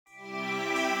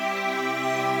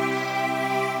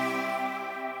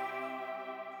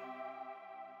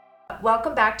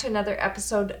Welcome back to another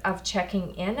episode of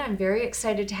Cseking In. I'm very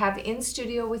excited to have in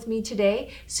studio with me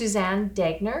today Suzanne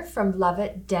Degner from Love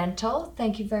It Dental.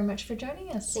 Thank you very much for joining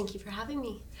us. Thank you for having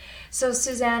me. So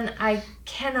Suzanne, I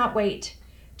cannot wait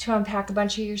to unpack a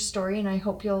bunch of your story, and I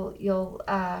hope you'll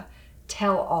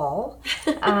tell all.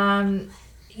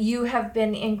 You have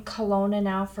been in Kelowna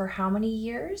now for how many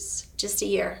years? Just a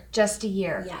year. Just a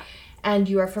year. Yeah. And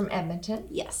you are from Edmonton?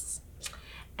 Yes.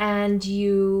 And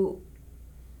you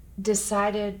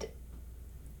decided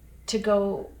to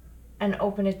go and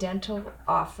open a dental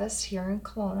office here in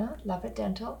Kelowna, Love It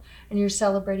Dental, and you're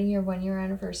celebrating your 1-year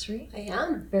anniversary. I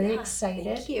am. Very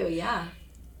excited. Thank you, yeah.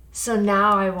 So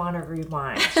now I want to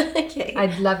rewind. Okay.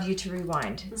 I'd love you to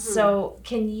rewind. Mm-hmm. So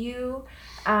can you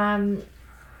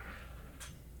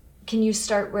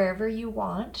start wherever you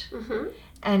want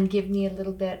and give me a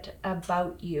little bit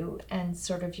about you and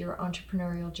sort of your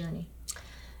entrepreneurial journey?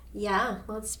 Yeah,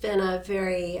 well, it's been a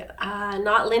very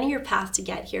not linear path to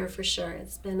get here for sure.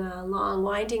 It's been a long,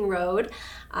 winding road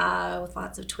with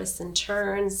lots of twists and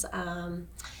turns.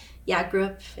 I grew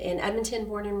up in Edmonton,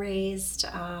 born and raised,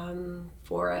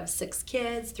 4 of 6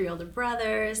 kids, 3 older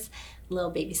brothers,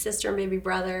 little baby sister and baby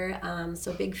brother,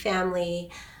 so big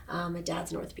family. My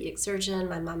dad's an orthopedic surgeon.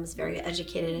 My mom was very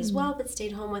educated as well, but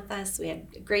stayed home with us. We had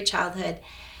a great childhood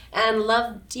and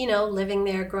loved, living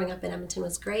there. Growing up in Edmonton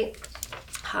was great.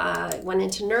 Went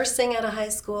into nursing at a high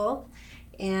school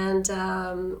and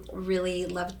really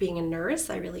loved being a nurse.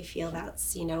 I really feel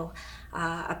that's,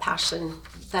 a passion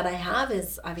that I have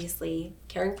is obviously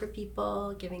caring for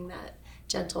people, giving that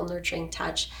gentle, nurturing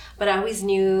touch. But I always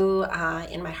knew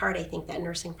in my heart, I think that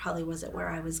nursing probably wasn't where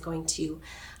I was going to,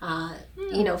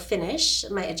 finish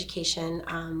my education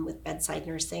with bedside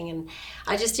nursing. And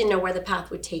I just didn't know where the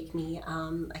path would take me.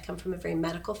 I come from a very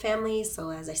medical family.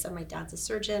 So as I said, my dad's a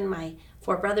surgeon. My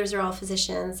 4 brothers are all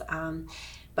physicians.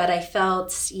 But I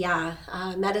felt,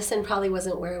 medicine probably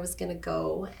wasn't where I was going to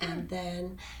go. And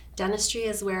then dentistry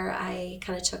is where I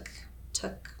kind of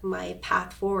took my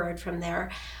path forward from there.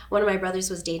 One of my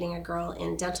brothers was dating a girl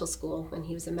in dental school when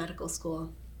he was in medical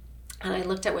school. And I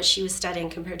looked at what she was studying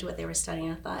compared to what they were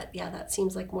studying. I thought, that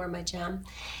seems like more my jam.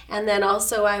 And then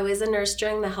also I was a nurse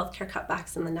during the healthcare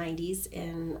cutbacks in the 90s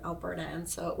in Alberta. And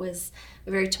so it was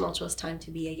a very tumultuous time to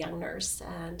be a young nurse.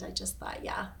 And I just thought,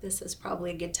 this is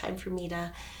probably a good time for me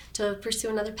to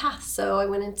pursue another path. So I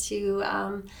went into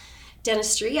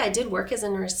dentistry. I did work as a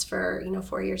nurse for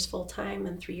 4 years full-time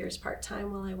and 3 years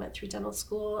part-time while I went through dental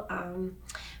school. I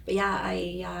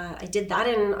did that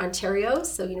in Ontario,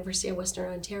 so University of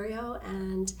Western Ontario,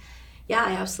 and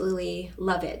I absolutely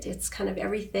love it. It's kind of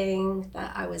everything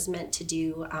that I was meant to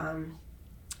do.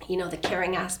 The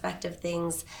caring aspect of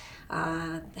things,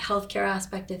 the healthcare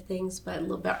aspect of things, but a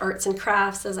little bit arts and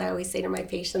crafts, as I always say to my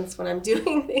patients when I'm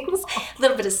doing things, a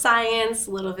little bit of science,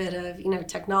 a little bit of,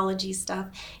 technology stuff.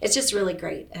 It's just really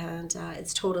great. And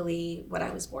it's totally what I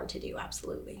was born to do.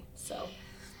 Absolutely.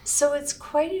 So it's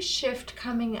quite a shift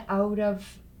coming out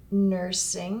of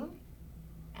nursing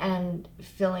and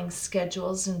filling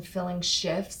schedules and filling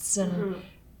shifts and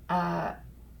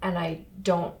I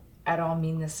don't at all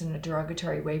mean this in a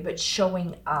derogatory way, but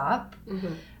showing up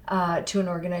to an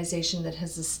organization that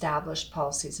has established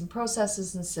policies and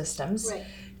processes and systems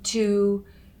to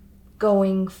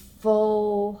going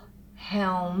full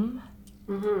helm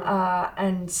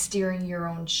and steering your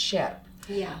own ship.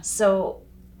 Yeah. So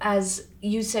as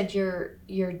you said,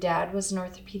 your dad was an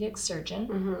orthopedic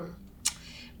surgeon.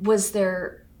 Was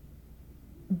there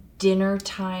dinner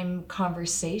time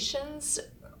conversations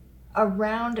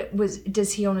around?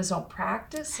 Does he own his own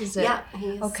practice? Is it? Yeah,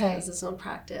 he has his own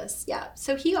practice. Yeah,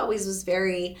 so he always was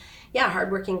very,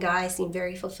 hardworking guy. Seemed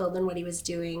very fulfilled in what he was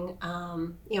doing.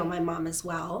 My mom as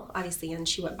well, obviously, and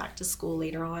she went back to school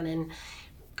later on and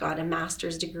got a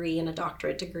master's degree and a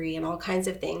doctorate degree and all kinds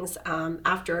of things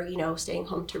after staying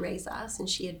home to raise us. And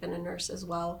she had been a nurse as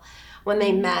well when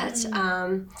they met.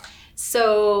 And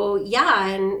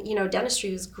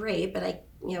dentistry was great, but it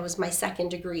was my second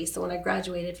degree. So when I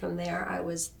graduated from there, I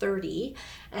was 30.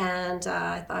 And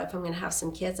I thought if I'm going to have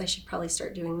some kids, I should probably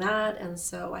start doing that. And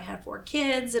so I had 4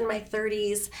 kids in my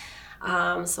 30s.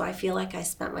 So I feel like I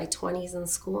spent my 20s in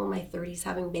school, my 30s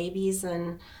having babies,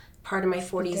 and part of my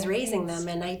 40s raising them.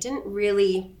 And I didn't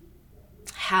really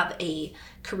have a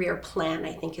career plan,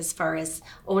 I think, as far as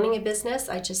owning a business.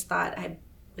 I just thought I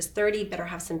was 30, better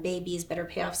have some babies, better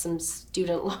pay off some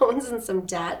student loans and some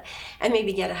debt, and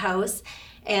maybe get a house.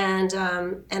 And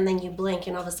then you blink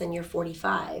and all of a sudden you're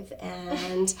 45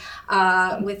 and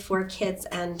with 4 kids.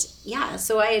 And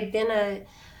so I had been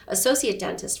associate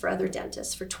dentist for other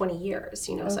dentists for 20 years,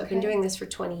 you know, so I've been doing this for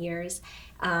 20 years,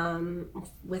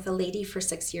 with a lady for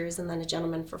 6 years and then a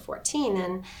gentleman for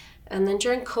 14. And then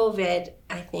during COVID,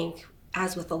 I think,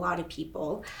 as with a lot of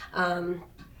people,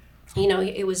 you know,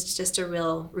 it was just a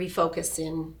real refocus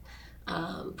in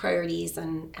priorities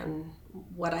and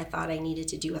what I thought I needed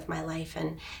to do with my life.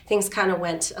 And things kind of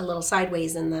went a little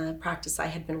sideways in the practice I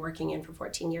had been working in for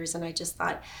 14 years. And I just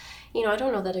thought, you know, I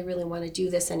don't know that I really want to do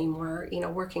this anymore, you know,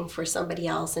 working for somebody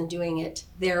else and doing it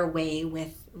their way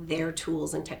with their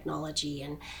tools and technology,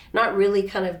 and not really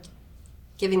kind of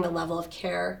giving the level of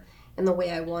care in the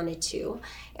way I wanted to.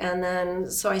 And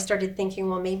then, so I started thinking,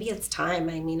 well, maybe it's time.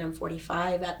 I mean, I'm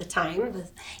 45 at the time,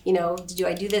 you know, do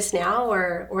I do this now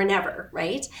or never,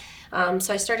 right?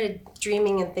 So I started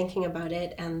dreaming and thinking about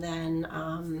it, and then,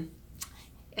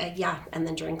 and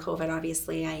then during COVID,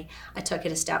 obviously, I took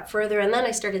it a step further, and then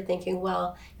I started thinking,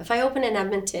 well, if I open in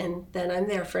Edmonton, then I'm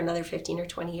there for another 15 or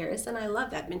 20 years, and I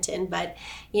love Edmonton, but,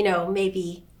 you know,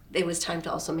 maybe it was time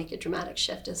to also make a dramatic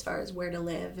shift as far as where to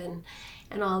live and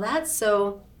all that.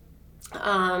 So,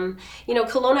 you know,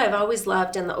 Kelowna I've always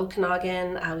loved, and the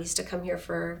Okanagan, I used to come here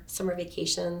for summer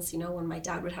vacations, you know, when my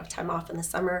dad would have time off in the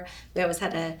summer. We always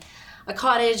had a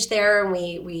cottage there, and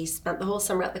we spent the whole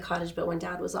summer at the cottage, but when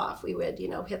Dad was off, we would, you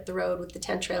know, hit the road with the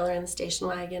tent trailer and the station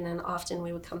wagon, and often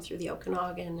we would come through the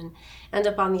Okanagan and end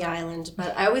up on the island.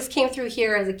 But I always came through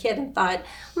here as a kid and thought,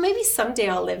 well, maybe someday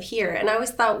I'll live here. And I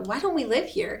always thought, why don't we live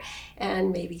here?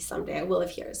 And maybe someday I will live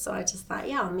here. So I just thought,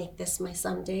 yeah, I'll make this my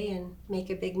someday and make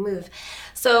a big move.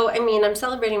 So, I mean, I'm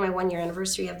celebrating my 1-year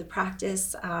anniversary of the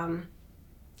practice.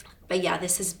 But yeah,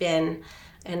 this has been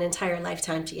an entire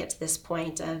lifetime to get to this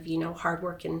point of, you know, hard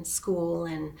work in school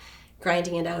and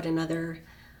grinding it out in other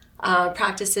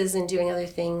practices and doing other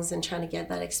things and trying to get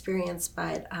that experience.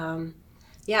 But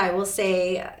yeah, I will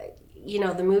say, you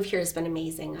know, the move here has been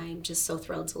amazing. I'm just so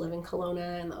thrilled to live in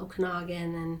Kelowna and the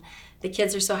Okanagan, and the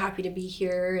kids are so happy to be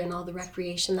here, and all the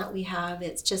recreation that we have.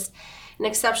 It's just an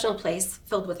exceptional place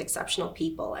filled with exceptional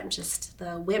people. I'm just,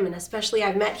 the women especially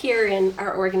I've met here in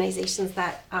our organizations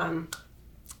that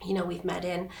you know, we've met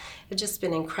in, have just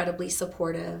been incredibly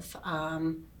supportive,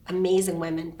 amazing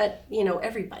women. But, you know,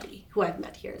 everybody who I've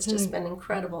met here has just been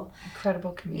incredible.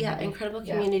 Incredible community. Yeah, incredible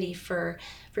community for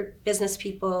business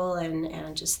people,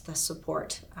 and just the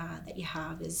support that you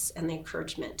have and the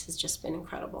encouragement has just been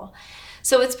incredible.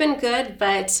 So it's been good,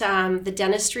 but the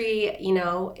dentistry, you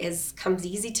know, comes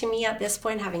easy to me at this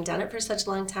point, having done it for such a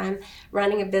long time.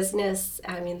 Running a business,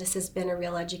 I mean, this has been a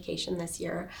real education this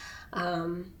year.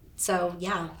 So,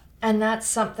 yeah. And that's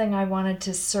something I wanted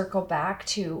to circle back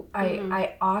to.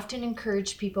 I often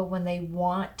encourage people when they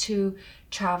want to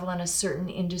travel in a certain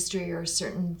industry or a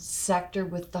certain sector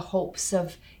with the hopes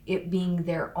of it being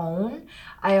their own,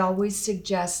 I always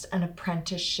suggest an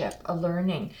apprenticeship, a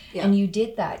learning. Yeah. And you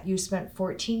did that. You spent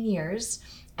 14 years,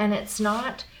 and it's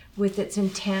not with its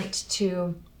intent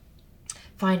to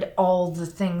find all the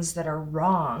things that are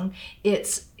wrong.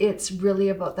 It's really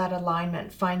about that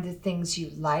alignment. Find the things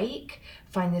you like,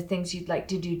 find the things you'd like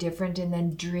to do different, and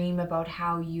then dream about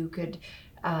how you could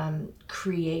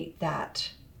create that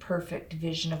perfect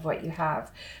vision of what you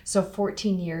have. So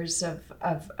 14 years of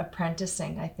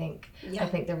apprenticing, I think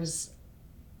there was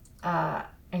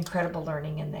incredible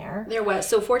learning in there. There was.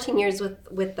 So 14 years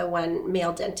with the one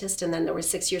male dentist, and then there were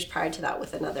 6 years prior to that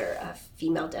with another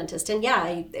female dentist. And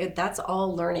yeah, that's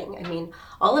all learning. I mean,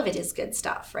 all of it is good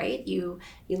stuff, right? You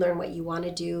learn what you want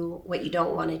to do, what you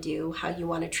don't want to do, how you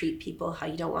want to treat people, how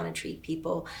you don't want to treat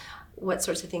people, what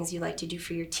sorts of things you like to do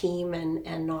for your team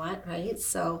and not, right?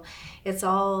 So it's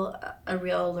all a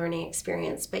real learning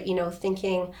experience. But, you know,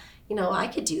 thinking, you know, I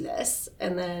could do this,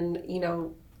 and then, you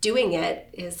know, doing it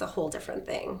is a whole different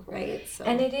thing, right? So.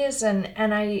 And it is, and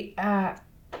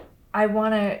I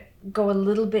want to go a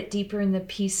little bit deeper in the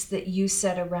piece that you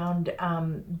said around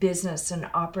business and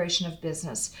operation of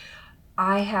business.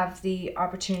 I have the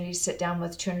opportunity to sit down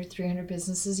with 200, 300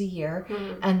 businesses a year,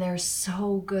 and they're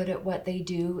so good at what they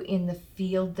do in the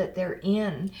field that they're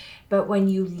in. But when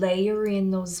you layer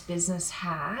in those business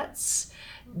hats,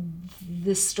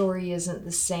 the story isn't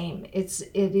the same. It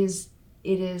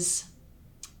is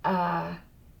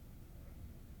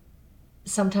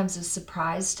sometimes a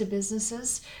surprise to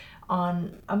businesses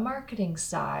on a marketing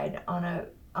side, on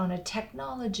a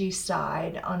technology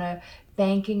side, on a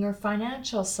banking or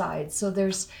financial side. So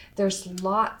there's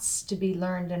lots to be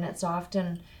learned, and it's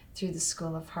often through the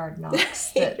school of hard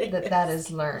knocks that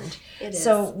is learned. It is.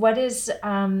 So what is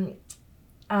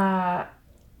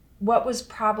what was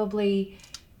probably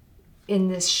in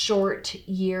this short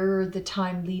year, the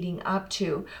time leading up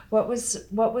to, what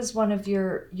was one of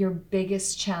your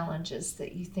biggest challenges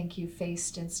that you think you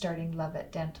faced in starting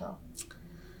Lovett Dental?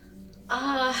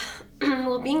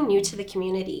 Well, being new to the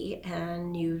community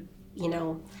and new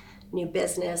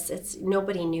business, it's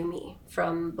nobody knew me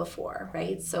from before,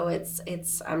 right? So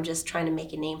it's I'm just trying to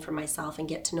make a name for myself and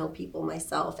get to know people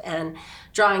myself and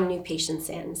drawing new patients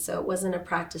in. So it wasn't a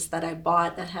practice that I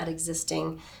bought that had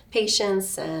existing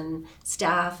patients and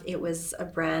staff. It was a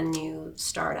brand new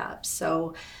startup.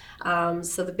 So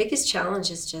so the biggest challenge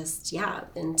is just,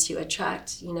 and to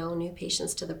attract, new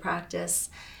patients to the practice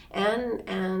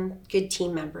and good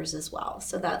team members as well.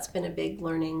 So that's been a big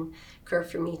learning curve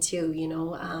for me too.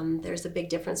 There's a big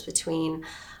difference between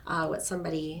what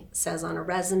somebody says on a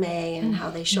resume and how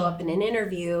they show up in an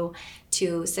interview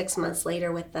to 6 months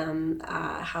later with them,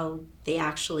 how they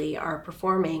actually are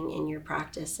performing in your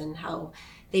practice and how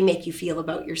they make you feel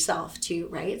about yourself too,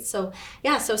 right? So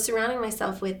so surrounding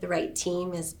myself with the right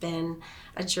team has been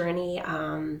a journey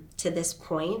to this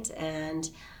point, and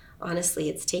honestly,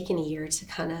 it's taken a year to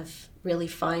kind of really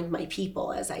find my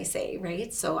people, as I say,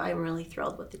 right? So I'm really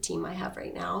thrilled with the team I have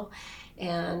right now.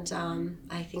 And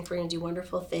I think we're going to do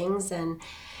wonderful things. And,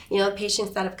 the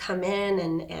patients that have come in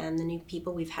and the new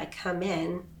people we've had come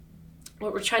in,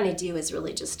 what we're trying to do is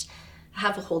really just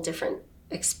have a whole different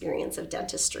experience of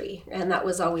dentistry. And that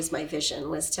was always my vision,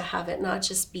 was to have it not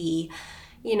just be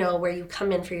where you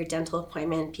come in for your dental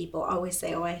appointment. People always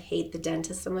say, oh, I hate the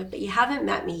dentist. I'm like, but you haven't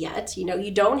met me yet.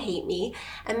 You don't hate me,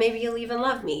 and maybe you'll even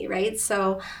love me, right?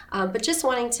 So, but just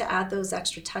wanting to add those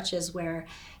extra touches where,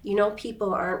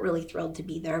 people aren't really thrilled to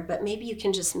be there, but maybe you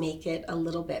can just make it a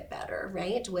little bit better,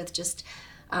 right? With just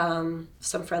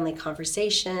some friendly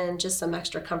conversation, just some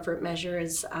extra comfort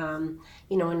measures, a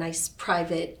nice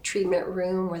private treatment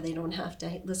room where they don't have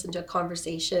to listen to a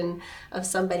conversation of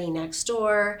somebody next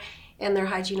door, and their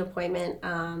hygiene appointment,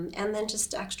 and then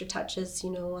just extra touches,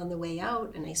 on the way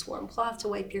out, a nice warm cloth to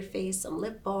wipe your face, some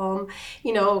lip balm,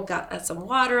 got some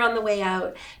water on the way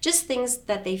out, just things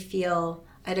that they feel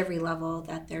at every level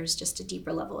that there's just a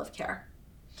deeper level of care.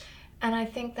 And I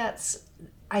think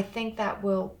that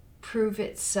will prove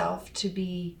itself to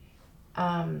be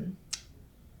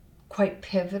quite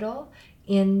pivotal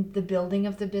in the building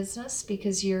of the business,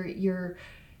 because you're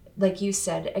like you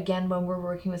said, again, when we're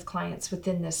working with clients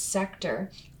within this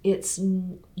sector, it's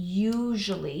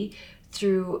usually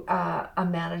through a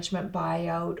management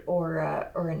buyout or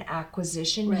an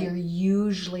acquisition. Right. You're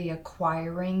usually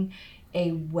acquiring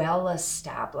a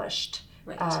well-established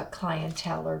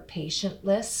clientele or patient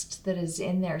list that is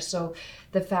in there. So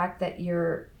the fact that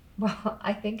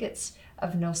I think it's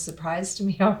of no surprise to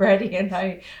me already, and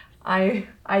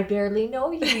I barely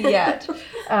know you yet,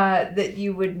 that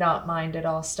you would not mind at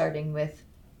all starting with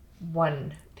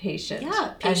one patient.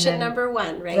 Yeah, patient number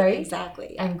one, right?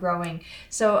 Exactly. Yeah. And growing.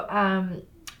 So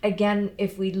again,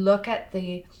 if we look at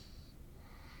the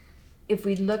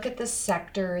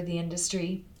sector or the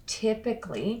industry,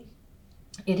 typically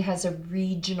it has a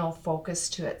regional focus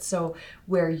to it. So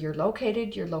where you're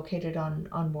located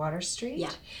on Water Street.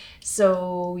 Yeah.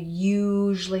 So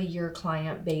usually your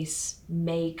client base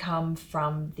may come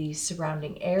from the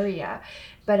surrounding area.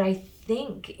 But I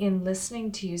think in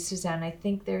listening to you, Suzanne, I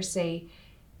think there's a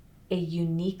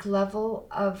unique level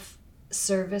of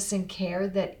service and care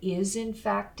that is in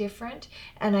fact different.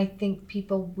 And I think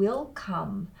people will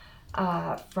come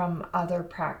from other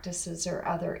practices or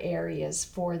other areas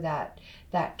for that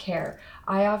care.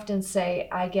 I often say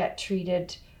I get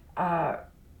treated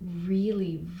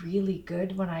really, really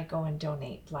good when I go and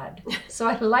donate blood. So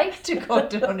I like to go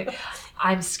donate.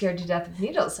 I'm scared to death of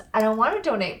needles. I don't want to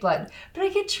donate blood, but I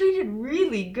get treated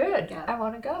really good. Yeah. I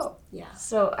want to go. Yeah.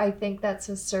 So I think that's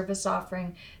a service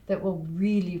offering that will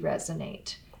really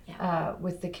resonate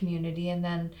with the community. And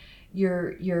then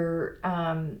you're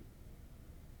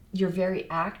very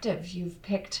active. You've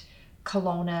picked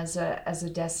Kelowna as a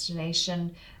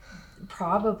destination,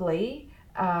 probably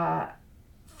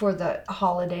for the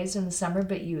holidays in the summer,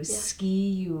 but you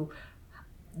ski, you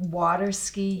water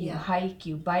ski, you hike,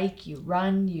 you bike, you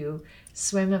run, you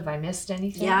swim. Have I missed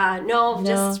anything? No,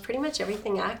 just pretty much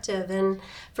everything active. And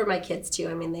for my kids too,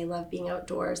 I mean, they love being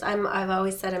outdoors. I've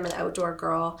always said I'm an outdoor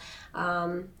girl.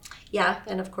 And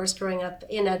of course growing up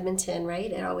in Edmonton,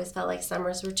 right, it always felt like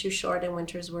summers were too short and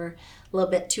winters were a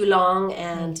little bit too long,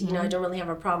 and I don't really have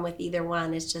a problem with either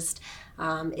one. It's just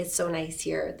it's so nice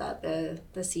here that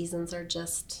the seasons are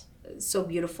just so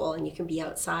beautiful and you can be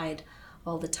outside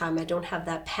all the time. I don't have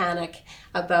that panic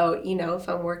about, if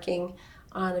I'm working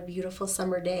on a beautiful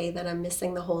summer day that I'm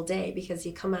missing the whole day, because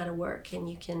you come out of work and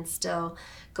you can still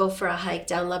go for a hike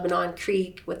down Lebanon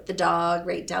Creek with the dog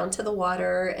right down to the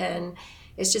water, and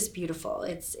it's just beautiful.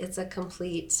 It's a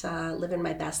complete living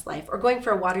my best life. Or going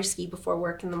for a water ski before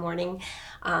work in the morning.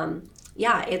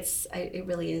 It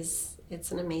really is.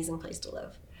 It's an amazing place to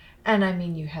live. And I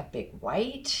mean, you have Big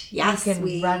White. Yes, you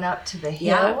can run up to the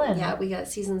hill. Yeah, we got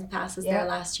season passes there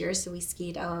last year, so we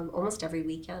skied almost every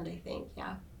weekend, I think.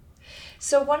 Yeah.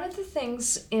 So one of the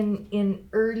things in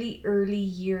early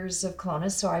years of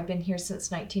Kelowna, so I've been here since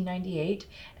 1998,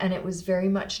 and it was very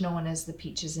much known as the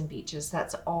Peaches and Beaches.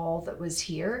 That's all that was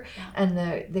here. Yeah.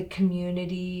 And the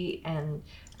community and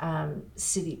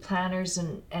city planners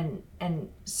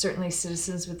and certainly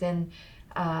citizens within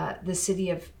the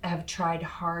city have tried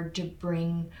hard to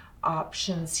bring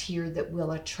options here that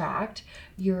will attract.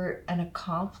 You're an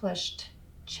accomplished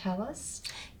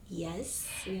cellist. Yes.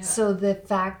 Yeah. So the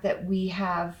fact that we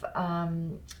have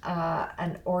an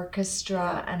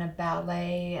orchestra and a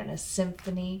ballet and a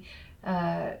symphony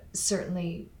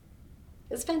certainly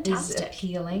it's fantastic. Is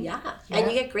appealing. Yeah. And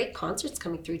you get great concerts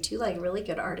coming through too, like really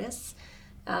good artists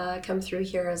come through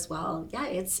here as well. Yeah,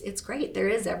 it's great. There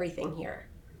is everything here.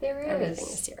 There is. Everything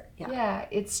is here. Yeah. Yeah,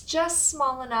 it's just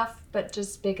small enough, but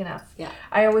just big enough. Yeah.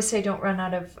 I always say don't run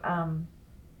out of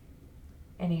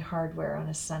any hardware on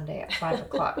a Sunday at 5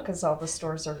 o'clock because all the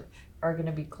stores are going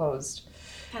to be closed.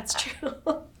 That's true.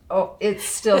 It's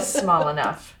still small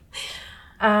enough.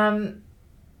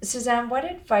 Suzanne, what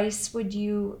advice would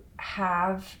you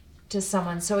have to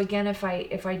someone? So again, if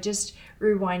I just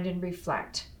rewind and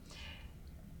reflect,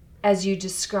 as you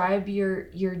describe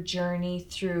your journey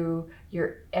through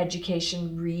your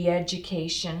education,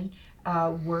 re-education,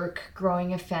 work,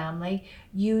 growing a family,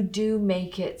 you do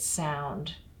make it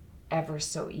sound ever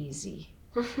so easy.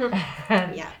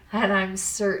 And I'm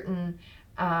certain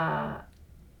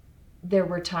there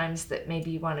were times that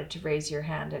maybe you wanted to raise your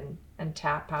hand and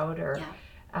tap out or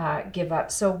give up.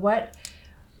 So what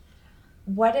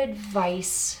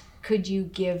advice could you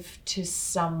give to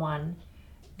someone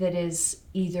that is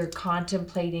either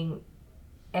contemplating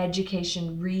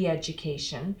education,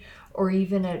 re-education, or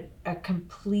even a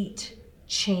complete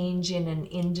change in an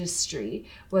industry,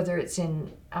 whether it's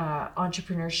in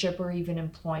entrepreneurship or even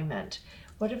employment?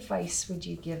 What advice would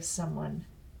you give someone?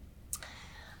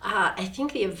 I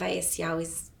think the advice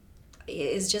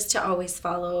is just to always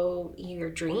follow your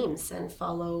dreams and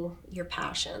follow your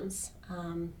passions.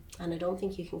 And I don't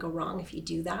think you can go wrong if you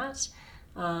do that.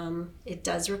 It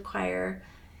does require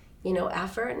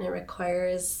effort, and it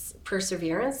requires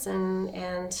perseverance and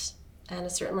a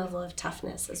certain level of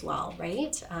toughness as well,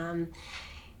 right? I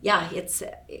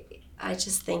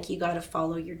just think you got to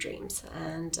follow your dreams,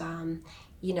 and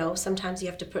sometimes you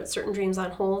have to put certain dreams on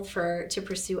hold to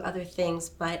pursue other things,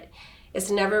 but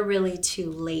it's never really too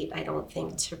late, I don't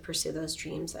think, to pursue those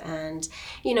dreams. And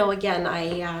again,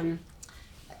 I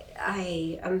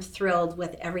am thrilled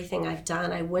with everything I've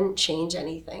done. I wouldn't change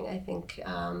anything. I think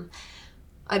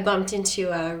I bumped into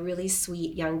a really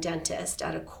sweet young dentist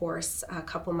at a course a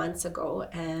couple months ago,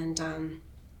 and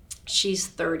she's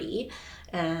 30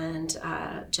 and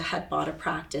had bought a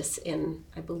practice in,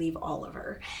 I believe,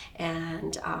 Oliver.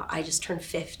 And I just turned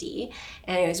 50.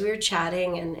 Anyways, we were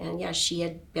chatting, and she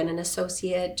had been an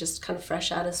associate, just kind of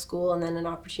fresh out of school, and then an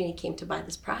opportunity came to buy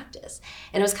this practice.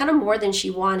 And it was kind of more than she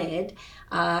wanted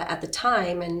at the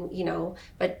time, and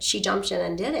but she jumped in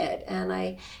and did it. And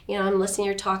I'm listening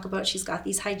to her talk about she's got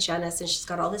these hygienists and she's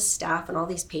got all this staff and all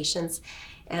these patients.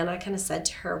 And I kind of said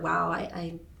to her, wow,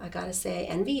 I got to say, I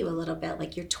envy you a little bit.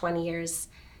 Like, you're 20 years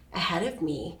ahead of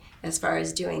me as far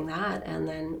as doing that. And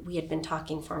then we had been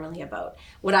talking formally about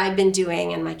what I've been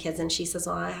doing and my kids. And she says,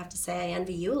 well, I have to say I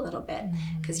envy you a little bit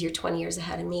because you're 20 years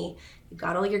ahead of me. You've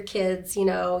got all your kids,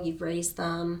 you've raised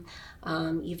them.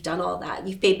 You've done all that.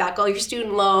 You've paid back all your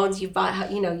student loans. You've bought,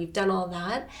 you've done all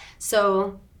that.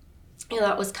 So,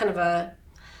 that was kind of a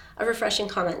refreshing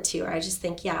comment too. I just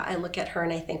think, I look at her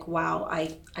and I think, wow,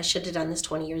 I should have done this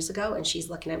 20 years ago. And she's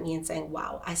looking at me and saying,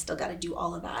 wow, I still got to do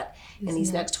all of that in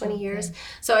these next 20 years.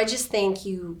 So I just think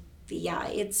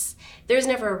there's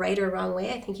never a right or wrong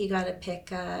way. I think you got to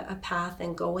pick a path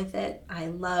and go with it. I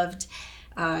loved,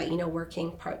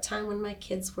 working part-time when my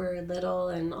kids were little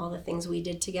and all the things we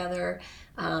did together.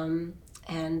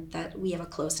 And that we have a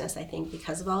closeness, I think,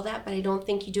 because of all that. But I don't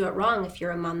think you do it wrong if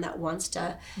you're a mom that wants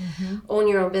to own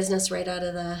your own business right out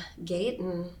of the gate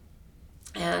and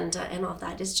all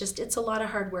that. It's a lot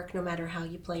of hard work, no matter how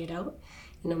you play it out,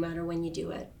 no matter when you do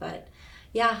it. But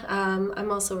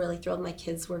I'm also really thrilled my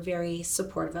kids were very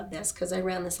supportive of this, because I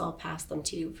ran this all past them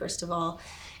too. First of all,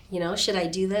 should I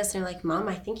do this? And they're like, Mom,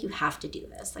 I think you have to do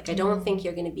this. Like, I don't think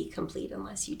you're going to be complete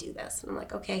unless you do this. And I'm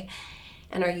like, okay.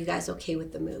 And are you guys okay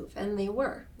with the move? And they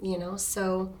were,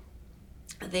 so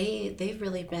they've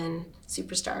really been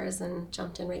superstars and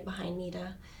jumped in right behind me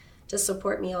to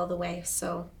support me all the way.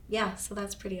 So yeah, so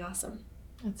that's pretty awesome.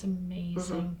 That's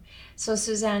amazing. So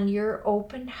Suzanne, your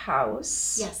open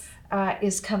house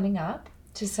is coming up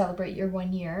to celebrate your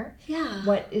 1 year. Yeah.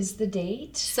 What is the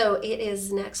date? So it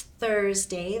is next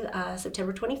Thursday,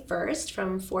 September 21st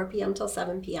from 4 p.m. till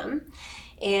 7 p.m.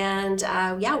 And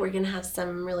we're going to have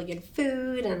some really good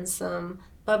food and some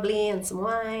bubbly and some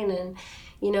wine and,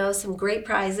 some great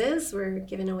prizes. We're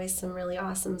giving away some really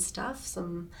awesome stuff,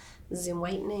 some Zoom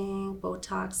whitening,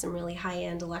 Botox, some really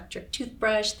high-end electric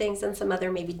toothbrush things, and some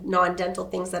other maybe non-dental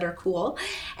things that are cool.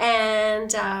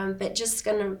 And but just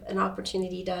an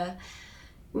opportunity to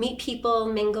meet people,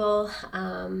 mingle,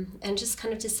 and just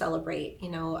kind of to celebrate.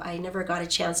 I never got a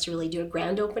chance to really do a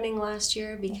grand opening last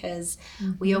year because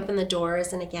we opened the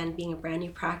doors, and again, being a brand new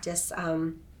practice,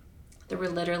 there were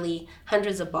literally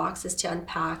hundreds of boxes to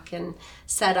unpack and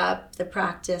set up the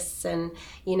practice and,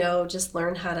 just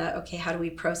learn how do we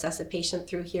process a patient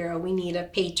through here? Oh, we need a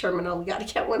pay terminal. We got to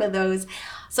get one of those.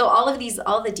 So all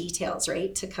the details,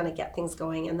 right, to kind of get things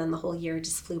going. And then the whole year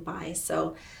just flew by.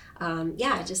 So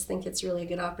I just think it's really a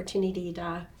good opportunity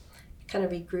to kind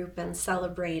of regroup and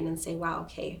celebrate and say, wow,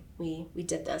 okay, we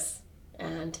did this.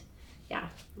 And yeah,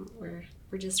 we're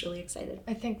just really excited.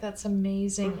 I think that's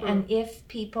amazing. And if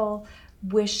people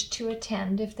wish to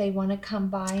attend, if they want to come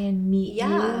by and meet you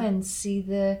and see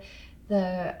the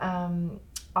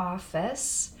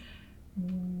office,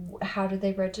 how do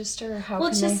they register?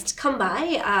 Come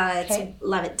by. It's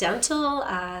Levitt Dental,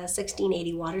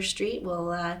 1680 Water Street.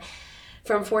 We'll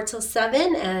from 4 till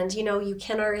 7, and you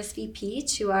can RSVP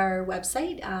to our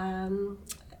website,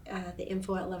 the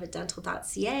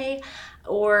info@levittdental.ca,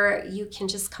 or you can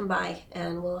just come by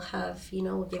and we'll have,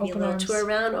 we'll give you a little tour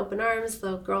around, open arms.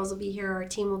 The girls will be here, our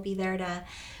team will be there to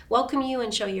welcome you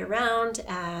and show you around,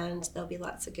 and there'll be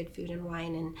lots of good food and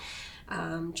wine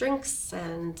and drinks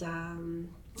and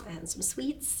some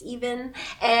sweets even,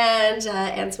 and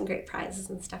some great prizes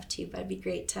and stuff too. But it'd be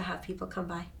great to have people come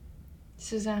by.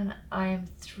 Suzanne, I am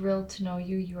thrilled to know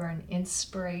you. You are an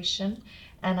inspiration,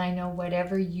 and I know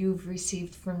whatever you've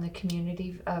received from the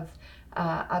community of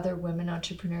other women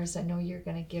entrepreneurs, I know you're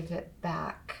going to give it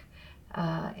back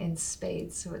in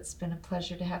spades. So it's been a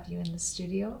pleasure to have you in the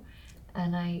studio,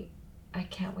 and I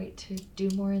can't wait to do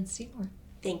more and see more.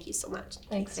 Thanks so much.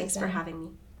 Thanks for having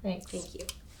me. Thanks. Thank you.